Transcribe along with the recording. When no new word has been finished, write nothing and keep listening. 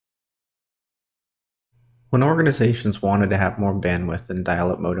When organizations wanted to have more bandwidth than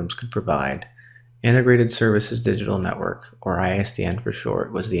dial-up modems could provide, Integrated Services Digital Network, or ISDN for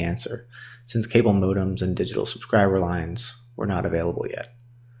short, was the answer, since cable modems and digital subscriber lines were not available yet.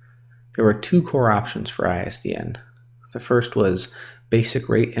 There were two core options for ISDN. The first was Basic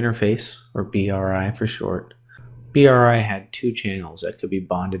Rate Interface, or BRI for short. BRI had two channels that could be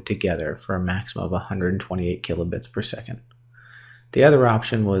bonded together for a maximum of 128 kilobits per second. The other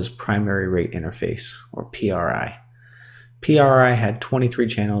option was Primary Rate Interface, or PRI. PRI had 23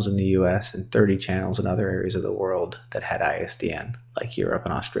 channels in the US and 30 channels in other areas of the world that had ISDN, like Europe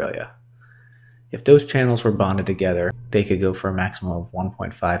and Australia. If those channels were bonded together, they could go for a maximum of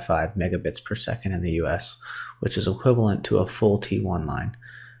 1.55 megabits per second in the US, which is equivalent to a full T1 line,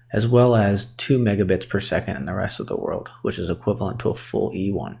 as well as 2 megabits per second in the rest of the world, which is equivalent to a full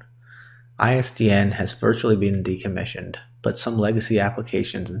E1. ISDN has virtually been decommissioned, but some legacy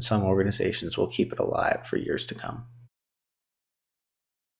applications and some organizations will keep it alive for years to come.